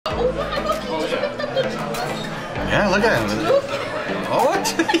Yeah, look at him. Oh, what?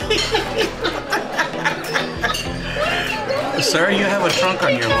 Sir, you have a trunk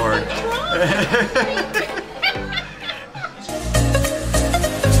on your board.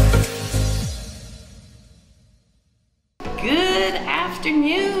 Good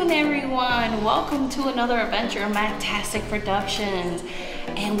afternoon, everyone. Welcome to another adventure of Magtastic Productions.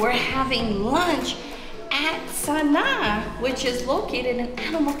 And we're having lunch at Sanaa, which is located in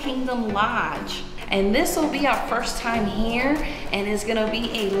Animal Kingdom Lodge. And this will be our first time here, and it's gonna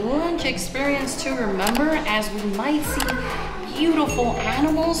be a lunch experience to remember, as we might see beautiful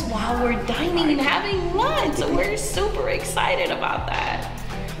animals while we're dining and having lunch. So we're super excited about that.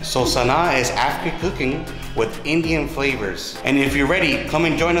 So Sanaa is African cooking with Indian flavors. And if you're ready, come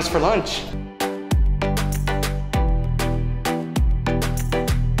and join us for lunch.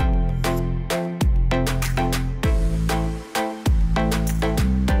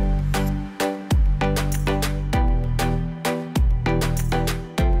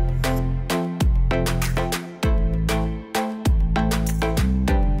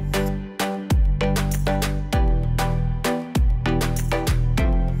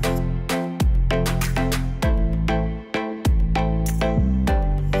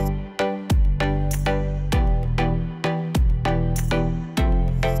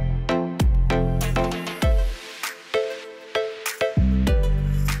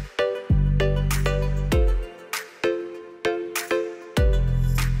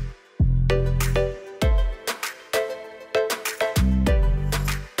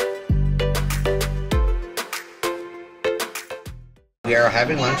 We are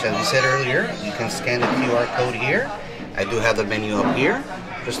having lunch, as we said earlier. You can scan the QR code here. I do have the menu up here,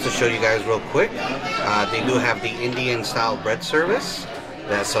 just to show you guys real quick. They do have the Indian style bread service.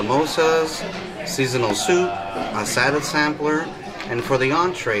 That's samosas, seasonal soup, a salad sampler, and for the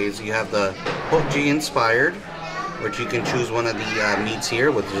entrees, you have the Potjie Inspired, which you can choose one of the meats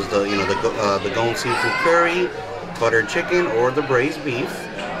here, which is the the Goan seafood curry, buttered chicken, or the braised beef.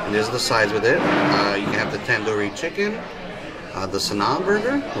 And there's the sides with it. You can have the Tandoori chicken. The Sanaa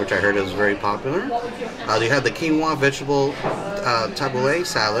burger, which I heard is very popular. You have the quinoa vegetable tabbouleh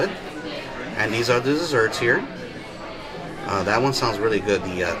salad, and these are the desserts here. That one sounds really good,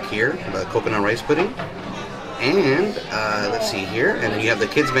 the kheer, the coconut rice pudding. And let's see here, and then you have the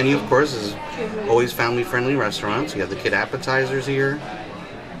kids menu, of course, is always family-friendly restaurants. You have the kid appetizers here,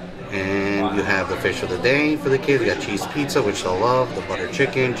 and you have the fish of the day for the kids. You got cheese pizza, which they'll love, the butter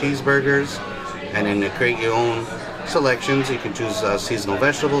chicken, cheeseburgers, and then to create your own selections, you can choose seasonal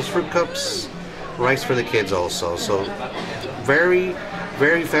vegetables, fruit cups, rice for the kids also. So very,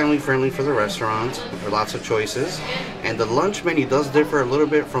 very family friendly for the restaurant. There are lots of choices, and the lunch menu does differ a little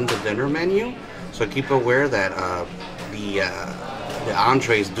bit from the dinner menu, so keep aware that the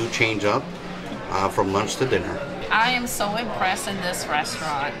entrees do change up from lunch to dinner. I am so impressed in this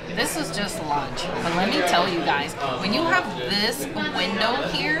restaurant. This is just lunch, but let me tell you guys, when you have this window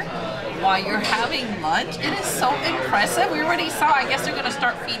here while you're having lunch, it is so impressive. We already saw, I guess they're gonna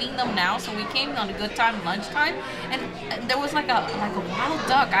start feeding them now, so we came on a good time, lunchtime, and there was like a wild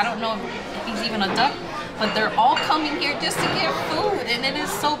duck. I don't know if he's even a duck, but they're all coming here just to get food, and it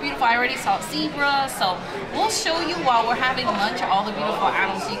is so beautiful. I already saw zebra, so we'll show you while we're having lunch all the beautiful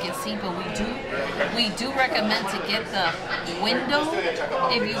animals you can see, but we do recommend to get the window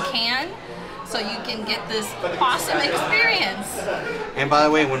if you can, so you can get this awesome experience. And by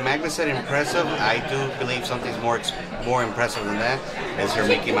the way, when Magda said impressive, I do believe something's more impressive than that. Is her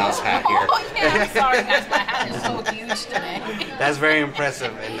Mickey Mouse hat here. Oh yeah, I'm sorry guys, my hat is so huge today. That's very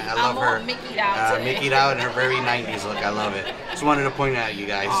impressive, and I love her. Mickey'd out today. Mickey'd out in her very 90s look. I love it. Just wanted to point out, you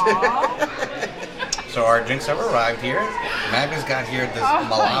guys. So our drinks have arrived here. Magda's got here this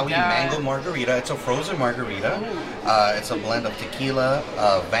Malawi mango margarita. It's a frozen margarita. It's a blend of tequila,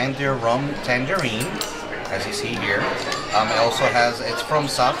 Vandir rum tangerine, as you see here. It also has, it's from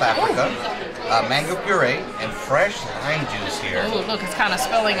South Africa, mango puree and fresh lime juice here. Ooh, look, it's kind of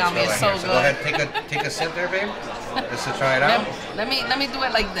spilling on me. It's so good. So go ahead, take a sip there, babe, just to try it out. Let me do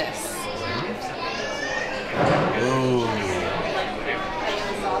it like this. Ooh.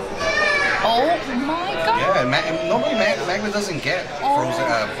 Oh my God! Yeah, normally Magda doesn't get frozen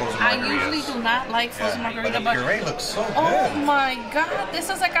margaritas. I usually do not like frozen margarita, but the puree looks so good. Oh my God! This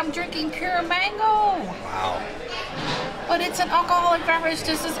is like I'm drinking pure mango. Wow! But it's an alcoholic beverage.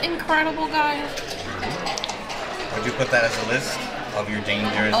 This is incredible, guys. Would you put that as a list? of your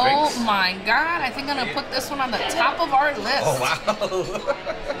dangerous Oh drinks. my God, I think I'm gonna put this one on the top of our list. Oh wow.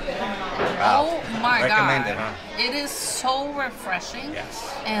 Wow. Oh my Recommended, God. huh? It is so refreshing.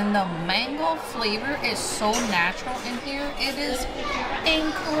 Yes. And the mango flavor is so natural in here. It is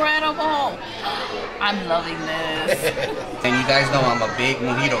incredible. I'm loving this. And you guys know I'm a big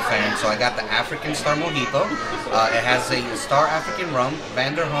mojito fan, so I got the African Star Mojito. It has a Star African rum,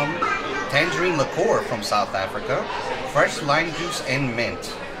 Vanderham, tangerine liqueur from South Africa, fresh lime juice, and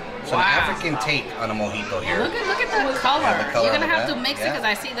mint. So Wow. an African take on a mojito here. Look at the color. Yeah, the color You're gonna of have that. to mix it Yeah. because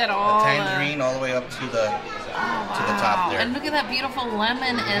I see that all. The tangerine all the way up to the top there. And look at that beautiful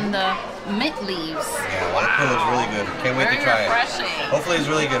lemon and the mint leaves. Yeah, well, that looks really good. Can't wait Very to try refreshing. it. Hopefully it's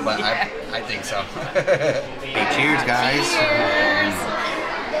really good, but Yeah. I think so. Hey, cheers, guys. Cheers.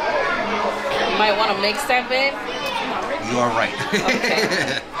 You might want to mix that, babe. You are right.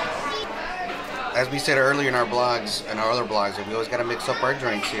 Okay. As we said earlier in our blogs, and our other blogs, that we always got to mix up our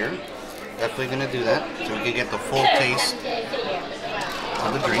drinks here. Definitely going to do that so we can get the full taste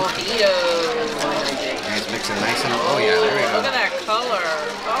of the drink. Mojito. And it's mixing nice and oh yeah, there we go. Look at that color.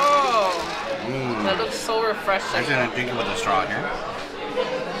 Oh, Mm. that looks so I'm refreshing. just going to drink it with a straw here.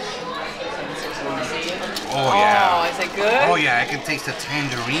 Oh yeah. Oh, is it good? Oh yeah, I can taste the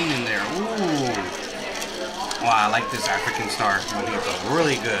tangerine in there. Ooh. Wow, I like this African Star Mojito.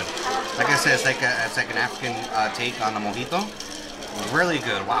 Really good. Like I said, it's like an African take on a mojito. Really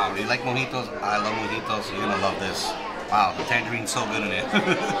good. Wow, you like mojitos? I love mojitos. So you're gonna love this. Wow, the tangerine's so good in it.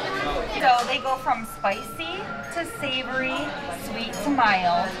 So they go from spicy to savory, sweet to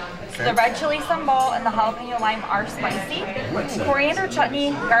mild. Okay. The red chili sambal and the jalapeno lime are spicy. Coriander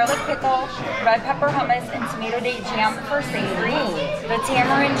chutney, garlic pickle, red pepper hummus, and tomato date jam for savory. The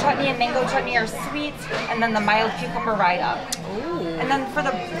tamarind chutney and mango chutney are sweet, and then the mild cucumber ride up. And then for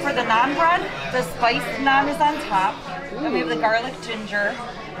the naan bread, the spiced naan is on top. Then we have the garlic ginger.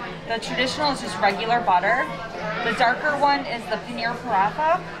 The traditional is just regular butter. The darker one is the paneer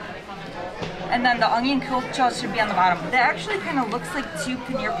paratha. And then the onion kulcha should be on the bottom. That actually kind of looks like two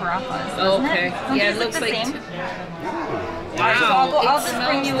paneer parathas, doesn't Okay. it? Don't Yeah, these it look looks the like. same? Wow. So I'll just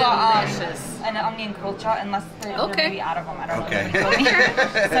bring you delicious. an onion kulcha unless they're Okay. maybe out of them. I don't Okay.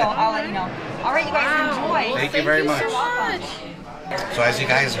 know. So I'll let you know. All right, you guys enjoy. Thank you very much. so much. So as you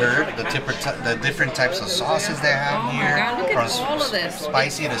guys heard, the different types of sauces they have Oh my here, God, look at from all of this.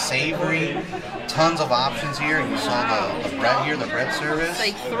 spicy to savory, tons of options here. You saw the bread here, the bread service.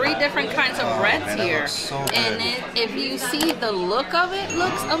 Like 3 different kinds of Oh, breads man, that here. looks so good. And if you see the look of it,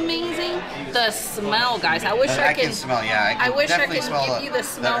 looks amazing. The smell, guys. I wish I can smell, yeah. I wish I definitely could smell give you the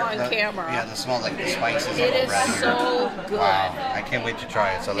smell on camera. Yeah, the smell like the spices It of the is bread here. so good. Wow, I can't wait to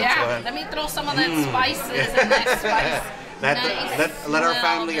try it. So let's go Yeah, ahead. let me throw some of that spices and that spice. Let our smell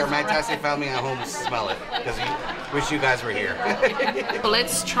family, our this Magtastic family at home smell it, because we wish you guys were here. So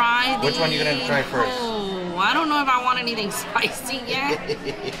let's try the... Which one are you gonna try first? Oh, I don't know if I want anything spicy yet.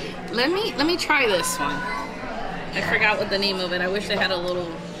 Let me try this one. I forgot what the name of it. I wish they had a little...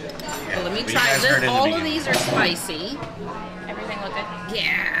 Well, let me But you try guys this. heard in the All of beginning. these are spicy. Everything look good?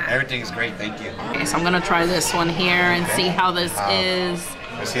 Yeah. Everything's great, thank you. Okay, so I'm gonna try this one here and see how this is.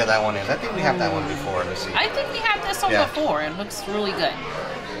 Let's see how that one is. I think we have that one before. Let's see. I think we had this one Yeah. before. It looks really good.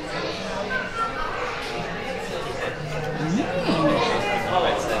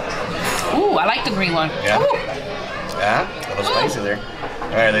 Ooh, I like the green one. Yeah. Ooh. Yeah, a little spicy there. All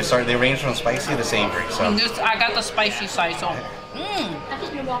right, they range from spicy to savory. So And this, I got the spicy side, so.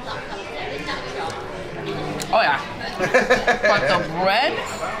 Oh yeah. But the bread,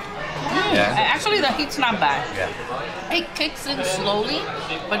 yeah. actually the heat's not bad. Yeah. It kicks in slowly,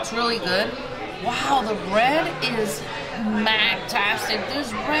 but it's really good. Wow, the bread is magtastic. This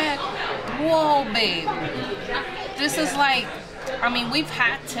bread, whoa, babe. This is like, I mean, we've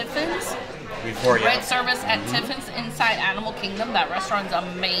had Tiffin's Before you. bread service at Tiffin's inside Animal Kingdom. That restaurant's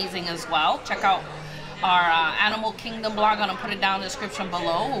amazing as well. Check out our Animal Kingdom blog. I'm gonna put it down in the description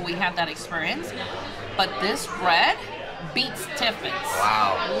below where we had that experience. But this bread beats Tiffin's.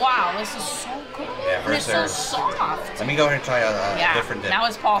 Wow. Wow, this is so good. Yeah, and it's so versus- soft. Let me go ahead and try a Yeah, different dip. now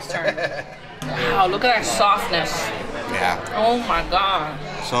it's Paul's turn. Wow, look at that softness. Yeah. Oh my God.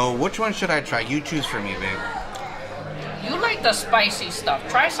 So which one should I try? You choose for me, babe. You like the spicy stuff.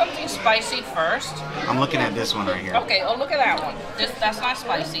 Try something spicy first. I'm looking at this one right here. Okay, oh look at that one. That's not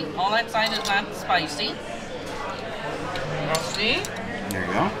spicy. All that side is not spicy. See? There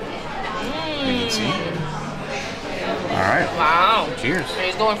you go. You can see. All right. Wow. Cheers. And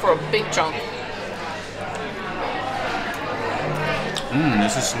he's going for a big chunk.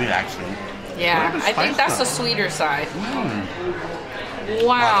 This is sweet actually. Yeah, Where the I think spice that's the go? sweeter side. Wow, the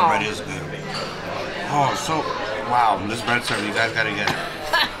Wow. bread is good. Oh, so Wow, this bread server, you guys gotta get it.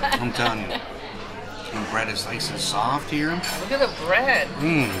 I'm telling you. The bread is nice and soft here. Look at the bread.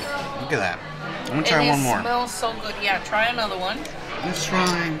 Look at that. I'm gonna try one more. It smells so good. Yeah, try another one. Let's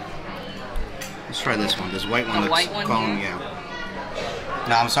try this one. This white one. The white one calling, here? Yeah.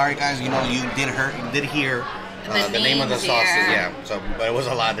 Now I'm sorry, guys. You know you did hear the name of the sauces. Yeah. So, but it was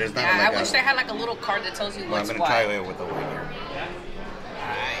a lot. There's not. Yeah, like I wish they had like a little card that tells you what's I'm what. gonna try it with the white here.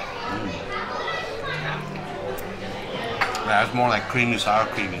 Yeah, it's more like creamy, sour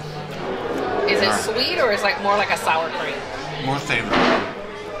creamy. Is it sweet or is it like more like a sour cream? More savory.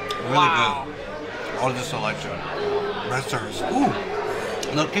 Really good. All of the selection. Bread service. Ooh,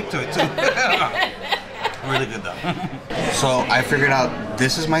 a little kick to it too. Really good though. So I figured out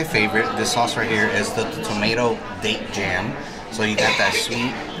this is my favorite. This sauce right here is the tomato date jam. So you got that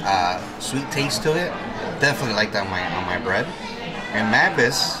sweet taste to it. Definitely like that on my bread. And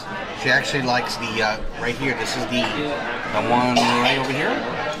Mavis, she actually likes the right here. This is the one right over here.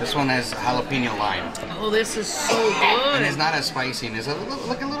 This one has jalapeno lime. Oh, this is so good. And it's not as spicy. And there's a little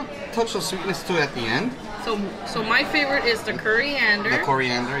touch of sweetness to it at the end. So my favorite is the coriander. The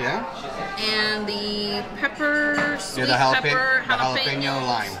coriander, yeah. And the pepper, sweet pepper, pepper, jalapeno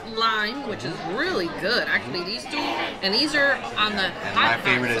lime, which is really good. Actually, these two, and these are on the and hot my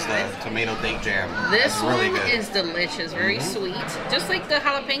favorite is side. the tomato date jam. This That's really one good. is delicious, very sweet. Just like the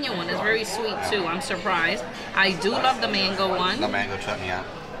jalapeno one is very sweet too. I'm surprised. I do love the mango one. The mango chutney, yeah.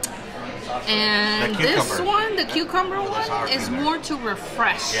 And this one, the cucumber one, is cream. more to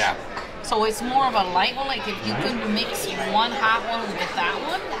refresh. Yeah. So it's more of a light one. Like if you could mix one hot one with that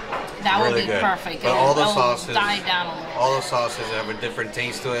one, that really would be good. perfect. But all the sauces, die down a little. all the sauces have a different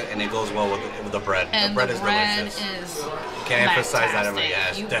taste to it, and it goes well with the bread. And the bread is delicious. Can't emphasize that enough. Magtastic. Yeah,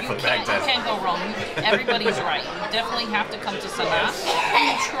 it's you definitely can't, Magtastic. You can't go wrong. Everybody's right. You definitely have to come to Sanaa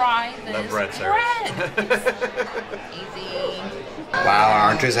and try this The bread service. Easy. Wow, our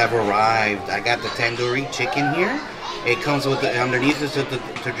entrees have arrived. I got the tandoori chicken here. It comes with underneath is the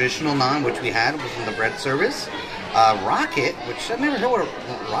traditional naan, which we had from the bread service. Rocket, which I've never heard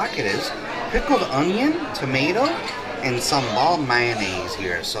what rocket is. Pickled onion, tomato, and some ball mayonnaise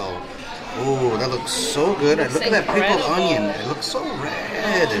here. So, ooh, that looks so good. Look at that pickled onion. It looks so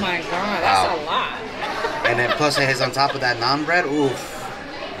red. Oh my god, that's a lot. And then plus it has on top of that naan bread. Oof,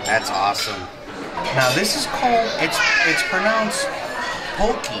 that's awesome. Now this is called, it's pronounced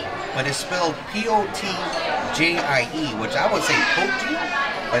Potjie, but it's spelled Potjie, which I would say Potjie,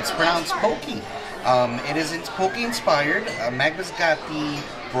 but it's pronounced Potjie. It's Potjie Inspired. Magda's got the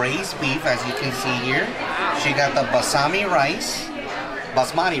braised beef, as you can see here. She got the Basmati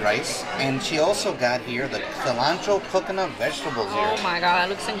rice, and she also got here the cilantro coconut vegetables here. Oh my god, that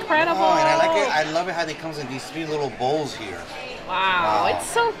looks incredible. Oh, and I like it. I love it how they comes in these 3 little bowls here. Wow, it's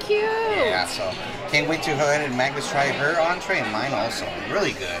so cute. Yeah, so can't wait to go ahead and Magda's try her entree and mine also.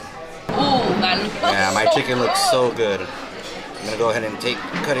 Really good. Ooh, that looks my so chicken looks so good. I'm gonna go ahead and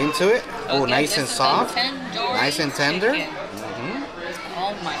cut into it. Oh, nice and soft, nice and tender.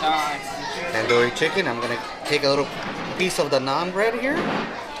 Oh my god. Tandoori chicken. I'm gonna take a little piece of the naan bread here.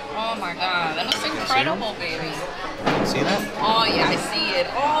 Oh my god, that looks incredible, baby. See that? Oh yeah, I see it.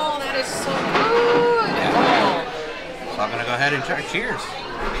 Oh, that is so good. Yeah. So I'm gonna go ahead and try. Cheers.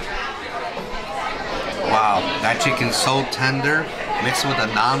 Wow, that chicken's so tender, mixed with the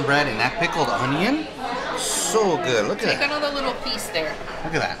naan bread and that pickled onion. So good. Look at that. Take another little piece there.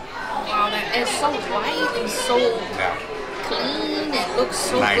 Look at that. Wow, that is so white and so clean. It looks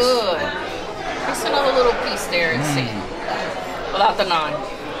so good. Just another little piece there and see. Without the naan.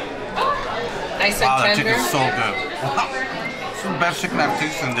 Nice and that tender. chicken's so good. It's the best chicken I've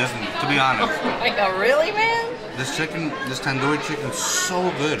tasted in Disney, to be honest. Like, really, man? This tandoori chicken's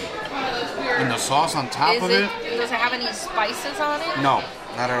so good. And the sauce on top of it. Does it have any spices on it? No,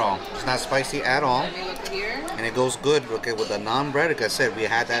 not at all. It's not spicy at all. Let me look here. And it goes good. Okay, with the naan bread. Like I said, we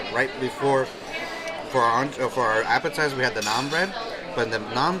had that right before for our appetizer. We had the naan bread, but the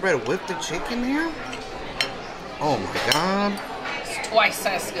naan bread with the chicken here. Oh my god! It's twice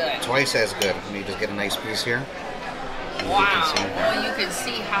as good. Twice as good. Let me just get a nice piece here. Wow! Well, you can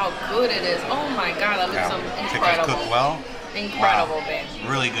see how good it is. Oh my god, that looks incredible. Chicken's cooked well. Incredible, babe.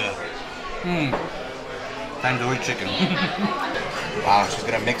 Really good. Tandoori chicken. Wow, she's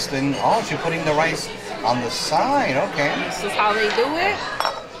gonna mix it in. Oh, she's putting the rice on the side. Okay. This is how they do it.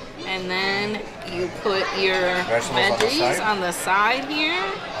 And then you put your veggies on the side here.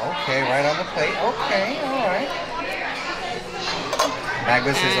 Okay, right on the plate. Okay, all right.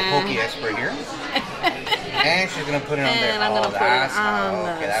 Magda's is a poke expert here. And she's gonna put it on there. I'm gonna put it on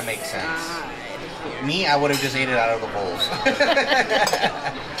okay, that makes sense. Me, I would have just ate it out of the bowls.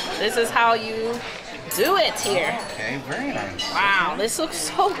 This is how you do it here. Okay, very nice. Wow, this looks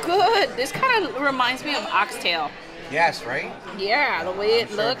so good. This kind of reminds me of oxtail. Yes, right? Yeah, the way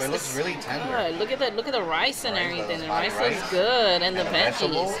it looks. It looks really tender. Good. Look at the rice and everything. The rice looks good, and the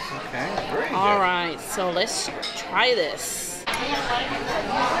veggies. Okay, very good. All right, so let's try this.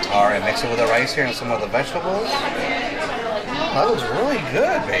 All right, mix it with the rice here and some of the vegetables. That looks really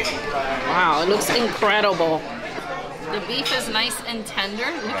good, baby. Wow, it looks incredible. The beef is nice and tender.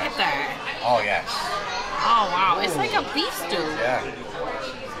 Look at that. Oh, yes. Oh, wow. It's like a beef stew. Yeah.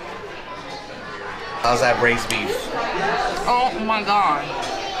 How's that braised beef? Oh, my God.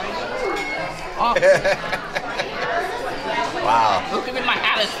 Oh. Wow. Look at me, my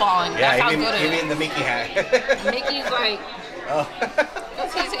hat is falling. Yeah, That's how good it is. even the Mickey hat. Mickey's like, oh.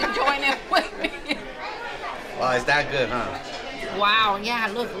 he's enjoying it with me. Wow, it's that good, huh? Wow,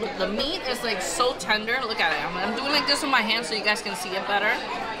 yeah, look, the meat is like so tender. Look at it. I'm doing like this with my hands so you guys can see it better.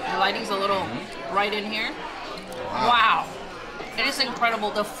 The lighting's a little right in here. Wow. It is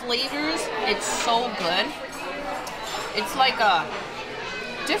incredible. The flavors, it's so good. It's like a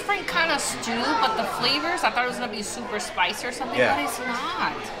different kind of stew, but the flavors, I thought it was gonna be super spicy or something, but it's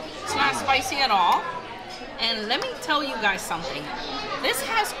not. It's not spicy at all. And let me tell you guys something. This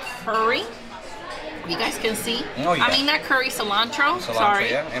has curry. You guys can see. Oh, yeah. I mean, not curry, cilantro.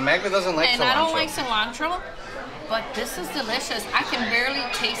 Sorry. Yeah. And Magda doesn't like cilantro. And I don't like cilantro, but this is delicious. I can barely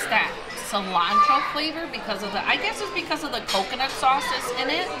taste that cilantro flavor because of the, I guess it's because of the coconut sauce that's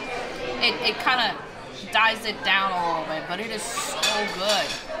in it. It kind of dies it down a little bit, but it is so good.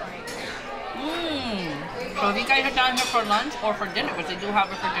 So if you guys are down here for lunch or for dinner, because they do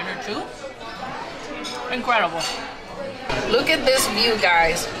have it for dinner too, incredible. Look at this view,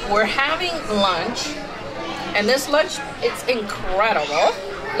 guys. We're having lunch, and this lunch, it's incredible.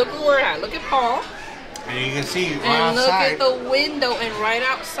 Look where we're at. Look at Paul. And you can see right and outside. Look at the window, and right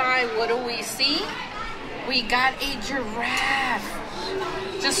outside, what do we see? We got a giraffe.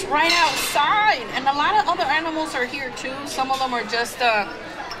 Just right outside. And a lot of other animals are here too. Some of them are just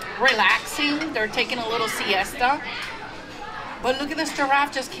relaxing. They're taking a little siesta. But look at this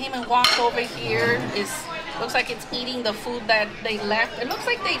giraffe just came and walked over here. Looks like it's eating the food that they left. It looks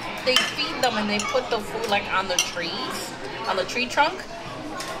like they feed them and they put the food like on the trees, on the tree trunk.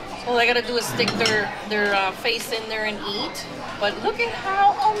 All they gotta do is stick their face in there and eat. But look at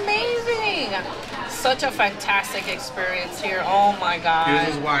how amazing! Such a fantastic experience here. Oh my God.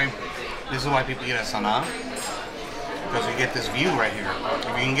 This is why people eat at Sanaa. Because you get this view right here. If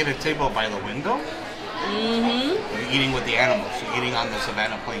you can get a table by the window, you're eating with the animals. You're eating on the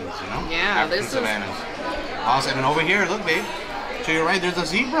savanna plains, you know? Yeah, African savannas. Awesome. And over here, look, babe. To your right, there's the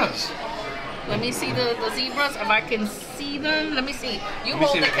zebras. Let me see the zebras, if I can see them. Let me see. You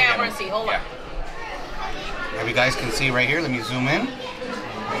hold the camera and see. Hold on. If you guys can see right here, let me zoom in.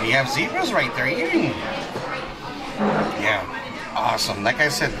 We have zebras right there eating. Yeah, awesome. Like I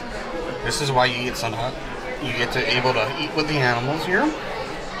said, this is why you eat Sanaa. You get to able to eat with the animals here.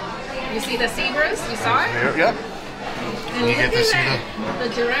 You see the zebras? You saw it? Yep. And you get to see the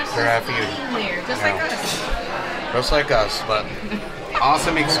giraffe eating there, just like us. Just like us, but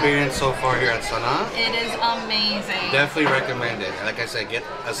awesome experience so far here at Sanaa. It is amazing. Definitely recommend it. Like I said, get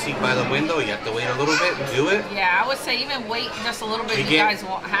a seat by the window. You have to wait a little bit and do it. Yeah, I would say even wait just a little bit. You guys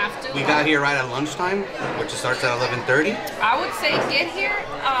won't have to. We got here right at lunchtime, which starts at 11:30. I would say get here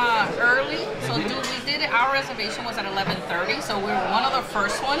early. So we did it. Our reservation was at 11:30, so we were one of the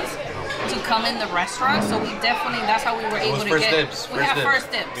first ones to come in the restaurant. So we definitely, that's how we were able to get. Dibs. We got first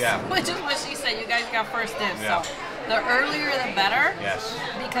dibs. Yeah. Which is what she said. You guys got first dibs. Yeah. So the earlier the better. Yes.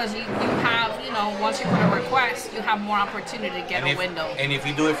 Because you have, you know, once you put a request, you have more opportunity to get a window. And if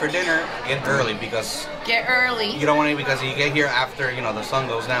you do it for dinner, get early because get early. You don't want it because you get here after, you know, the sun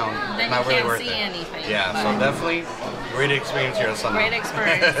goes down. Then not you really can't worth see it. anything. Yeah, so definitely great experience here at Sanaa. Great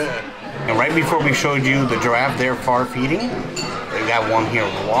experience. And right before we showed you the giraffe there far feeding, we got one here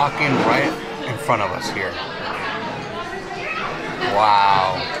walking right in front of us here.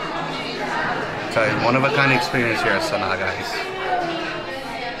 Wow. So one of a kind experience here at Sanaa, guys.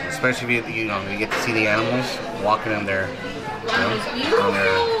 Especially if you know you get to see the animals walking in there,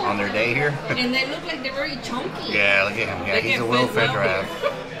 on their day here. And they look like they're very chunky. Yeah, look at him. Yeah, he's a well-fed giraffe.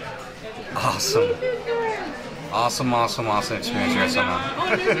 Awesome. Awesome experience here at Sanaa.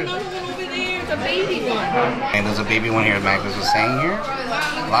 Oh, there's another one over there. It's a baby one. And there's a baby one here, Magnus was saying here.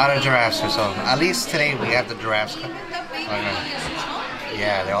 A lot of giraffes here, so at least today we have the giraffes.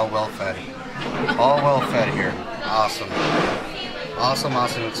 Yeah, they're all well-fed. All well-fed here. Awesome.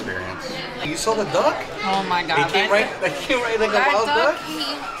 Awesome experience. You saw the duck? Oh my God. They came right like a wild duck?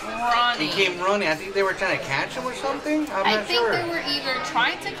 running. He came running. I think they were trying to catch him or something. I'm not sure. I think they were either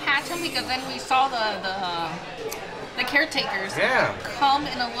trying to catch him because then we saw the caretakers come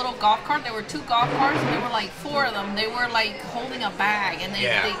in a little golf cart. There were 2 golf carts and there were like 4 of them. They were like holding a bag and they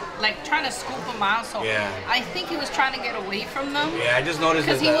like trying to scoop him out. So I think he was trying to get away from them. Yeah, I just noticed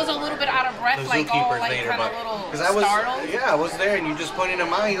because he was a little bit out of breath, like all like kind of little startled. I was there and you just pointed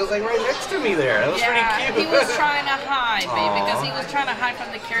him out. He was like right next to me there. That was pretty cute. He was trying to hide, babe, because he was trying to hide from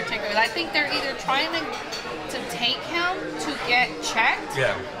the caretakers. I think they're either trying to take him to get checked.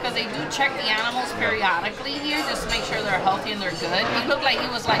 Yeah. Because they do check the animals periodically here, just to make sure they're healthy and they're good. He looked like he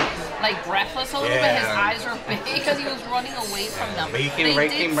was like breathless a little bit. His eyes were big because he was running away from them. But he came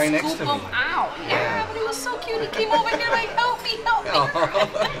right next to me. Scoop him out. Yeah, but he was so cute. He came over here like, help me, help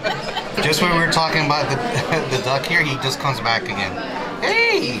me. Just when we were talking about the duck here, he just comes back again.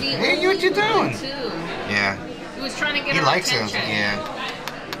 Hey, what you doing? Yeah. He was trying to get He likes attention. it. Yeah.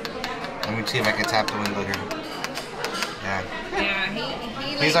 Let me see if I can tap the window here. Yeah.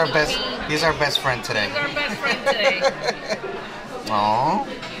 Yeah, he's our best. He's our best friend today. He's our best friend today. Aww.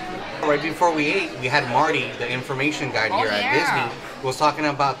 Right before we ate, we had Marty, the information guide here at Disney, was talking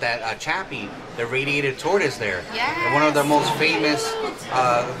about that Chappie, the radiated tortoise there. Yeah. One of the most famous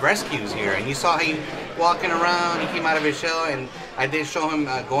rescues here. And you saw he walking around. He came out of his shell, and I did show him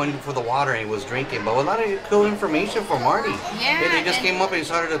going for the water, and he was drinking. But a lot of cool information for Marty. Yeah. They just came up and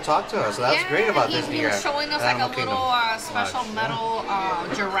started to talk to us. So that's great about this He year. was showing us like a little special metal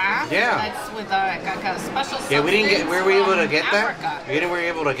giraffe. Yeah. That's with a special. Yeah, we were able to get that. We were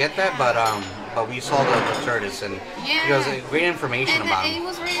able to get that, but we saw the tortoise, and he was great information about him. It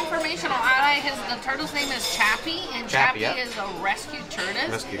was very informational. The turtle's name is Chappie, and Chappie is a rescued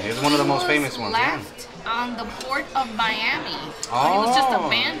tortoise. He's one of the most famous ones. Left on the port of Miami. He was just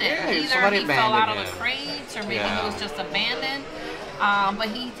abandoned. Either he fell out of the crates, or maybe he was just abandoned. But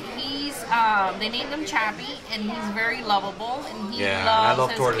they named him Chappie, and he's very lovable, and he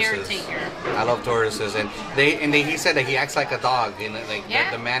loves his caretaker. I love tortoises, and he said that he acts like a dog in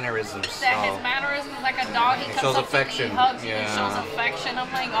the mannerisms. That his mannerisms like a dog. He comes shows up affection. To me, hugs you, and shows affection.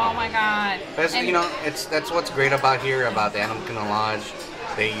 I'm like, oh my god. That's what's great about here, about the Animal Kingdom Lodge.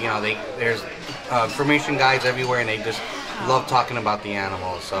 There's information guides everywhere, and they just love talking about the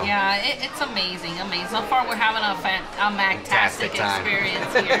animals. So it's amazing. So far, we're having a Magtastic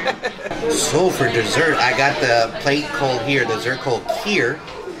experience here. So for dessert, I got the plate called here, dessert called Kheer.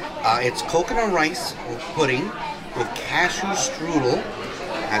 It's coconut rice pudding with cashew strudel,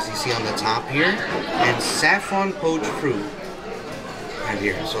 as you see on the top here, and saffron poached fruit. Right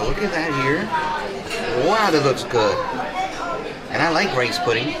here. So look at that here. Wow, that looks good. And I like rice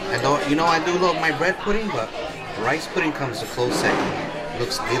pudding. I do love my bread pudding, but rice pudding comes a close second.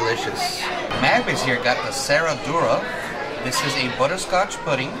 Looks delicious. Magpie's here got the Serra Dura. This is a butterscotch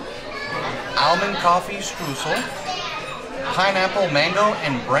pudding, almond coffee streusel, pineapple, mango,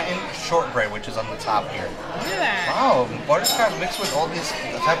 and Breton shortbread, which is on the top here. Look at that. Wow, butterscotch mixed with all these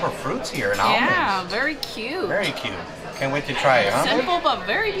type of fruits here and almonds. Yeah, very cute. Very cute. Can't wait to try it, huh? Simple but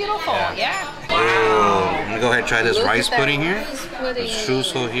very beautiful. Yeah. Wow. I'm gonna go ahead and try this rice pudding here. Rice pudding. The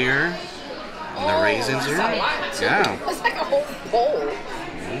streusel here. And the raisins here. Yeah. It's like a whole bowl.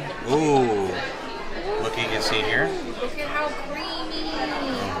 Ooh. Look, you can see here. Look at how creamy.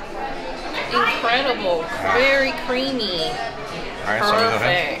 Incredible. Very creamy. Alright, so we go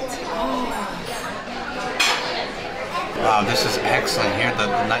ahead. Wow, this is excellent here.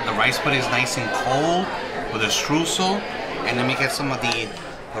 The rice pudding is nice and cold with a streusel. And then we get some of the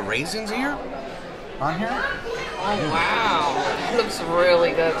raisins here. On here. Oh, wow. It looks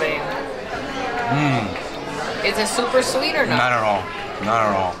really good, babe. Is it super sweet or not? Not at all. Not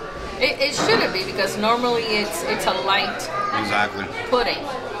at all. It shouldn't be, because normally it's a light pudding.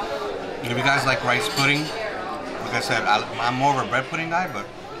 If you guys like rice pudding, like I said, I'm more of a bread pudding guy, but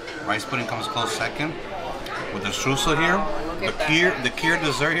rice pudding comes close second. With the streusel here, the Kheer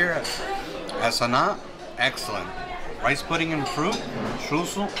dessert here at Sanaa, excellent. Rice pudding and fruit,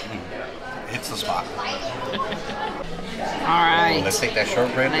 streusel, hits the spot. All right. Let's take that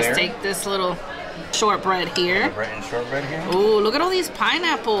shortbread there. Let's take this little shortbread here. The bread and shortbread here. Ooh, look at all these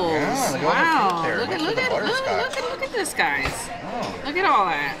pineapples. Yeah, look wow. at Look at this, guys. Oh. Look at all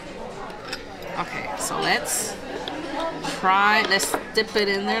that. Okay, so let's dip it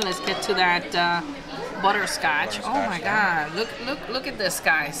in there. Let's get to that butterscotch. Oh my god. Look at this,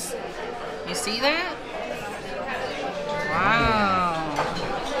 guys. You see that? Wow.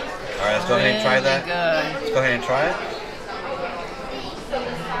 Alright, let's go ahead and try that. Good. Let's go ahead and try it.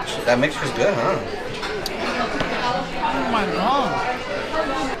 That mixture's good, huh? Oh my god.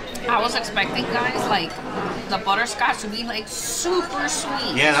 I was expecting, guys, like the butterscotch to be like super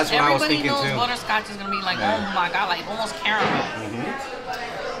sweet. Yeah, that's what I was thinking Everybody too. knows butterscotch is gonna be like, oh my god, like almost caramel.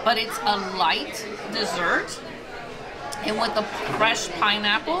 But it's a light dessert, and with the fresh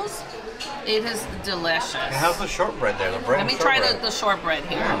pineapples, it is delicious. And how's the shortbread there? The bread. Let me try the shortbread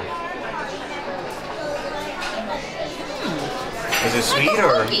here. Is it sweet like a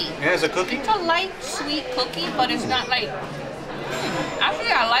or? cookie. Yeah, it's a cookie. It's a light, sweet cookie, but it's not like.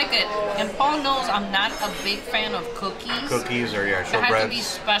 Actually, I like it. And Paul knows I'm not a big fan of cookies. Cookies or It has to be shortbreads.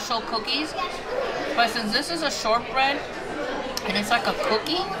 special cookies. But since this is a shortbread and it's like a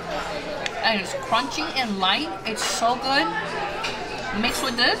cookie and it's crunchy and light, it's so good. Mixed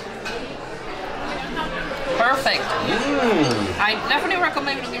with this, perfect. I definitely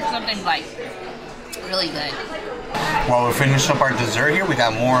recommend you get something like really good. While we finish up our dessert here, we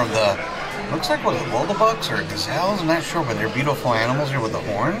got more of the, looks like what, wildebugs or gazelles? I'm not sure, but they're beautiful animals here with the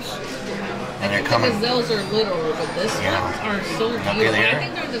horns. And they're coming. The gazelles are little, but this ones are so beautiful. there. I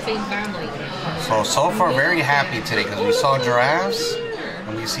think they're the same family. So far very happy today because we saw giraffes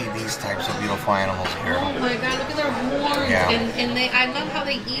and we see these types of beautiful animals here. Oh my god, look at their horns. Yeah. And they, I love how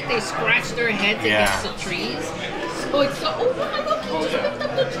they eat. They scratch their heads against the trees. So it's so, oh my god, look at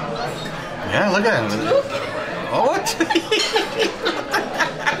the Yeah, look at them. Oh, what?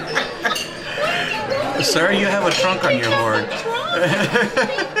 Sir, you have a trunk on your horn.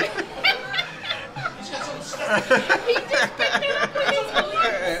 He just picked it up with his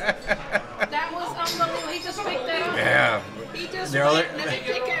horns. That was unbelievable. He just picked it up. Yeah. He just They're all went and then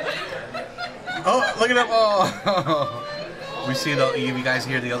picked it. Oh, look at them. Oh. We see you guys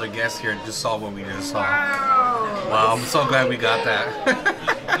hear the other guests here just saw what we just saw. Wow, I'm so glad we got that.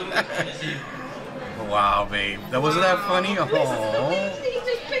 Wow, babe. Wasn't that funny? Oh. He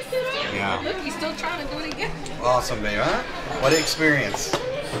just picked it up. Yeah. Look, he's still trying to do it again. Awesome, babe, huh? What an experience.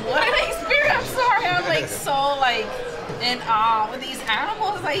 What an experience. I'm sorry. I'm like so like in awe with these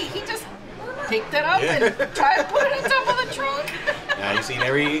animals. Like he just picked it up and tried to put it on top of the trunk. Yeah, you see,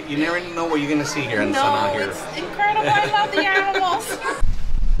 you never know what you're gonna see here in Sanaa here. It's incredible. I love the animals.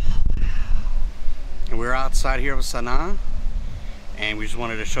 And we're outside here of Sanaa, and we just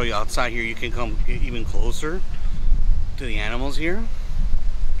wanted to show you outside here. You can come even closer to the animals here.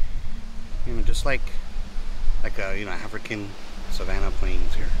 You know, just like a African savanna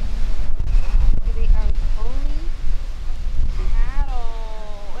plains here. The Accompaniments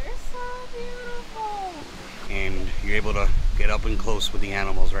cattle. They're so beautiful. And you're able to get up and close with the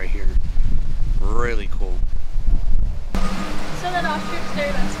animals right here. Really cool. So that ostrich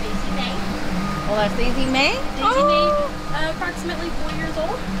there, that's Daisy May. Well, that's Daisy May. Daisy May, approximately 4 years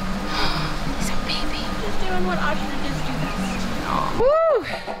old. He's a baby. Just doing what ostriches do best. Woo!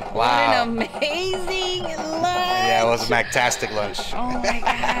 Wow. What an amazing lunch. Yeah, it was Magtastic lunch. Oh my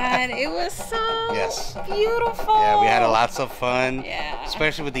god, it was so Yes. beautiful. Yeah, we had lots of fun. Yeah.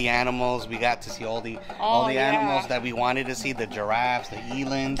 Especially with the animals. We got to see all the animals that we wanted to see, the giraffes, the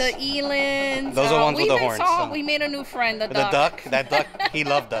elands. The elands. Those are the ones with the horns. We made a new friend, the The duck. that duck, he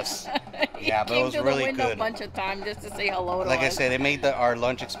loved us. Yeah, but it was really Came to the window good. a bunch of times just to say hello to Like I us. said, it made our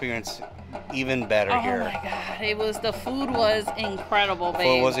lunch experience even better here. Oh my god, the food was incredible, babe.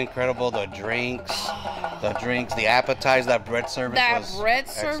 Food was incredible. The drinks, the appetizers, that bread service.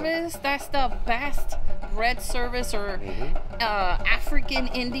 That's the best bread service or African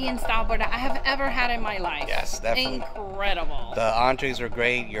Indian style bread I have ever had in my life. Yes, definitely. Incredible. The entrees were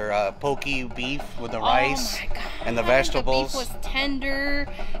great. Your poke beef with the rice Oh my god. and the vegetables. The beef was tender,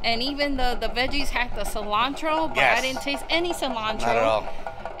 and even the veggies had the cilantro, but Yes. I didn't taste any cilantro. Not at all.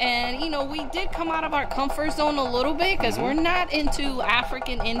 And we did come out of our comfort zone a little bit because we're not into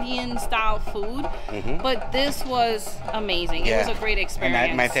African Indian style food, but this was amazing. Yeah. It was a great experience.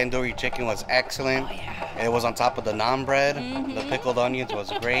 And my tandoori chicken was excellent. Oh, yeah. And it was on top of the naan bread. The pickled onions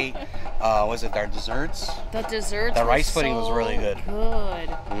was great. Was it our desserts? The desserts. The were rice pudding was so really good.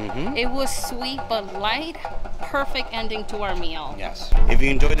 It was sweet but light. Perfect ending to our meal. Yes. If you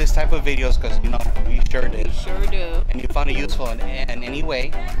enjoyed this type of videos, because we sure did, Sure do. and you found it useful in any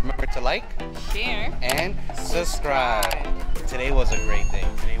way, remember to like Share. and subscribe. Today was a great day.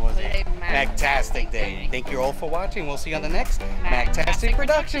 Today was a Magtastic day. Thank you all for watching. We'll see you on the next Magtastic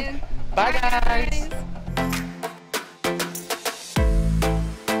production. Bye, guys.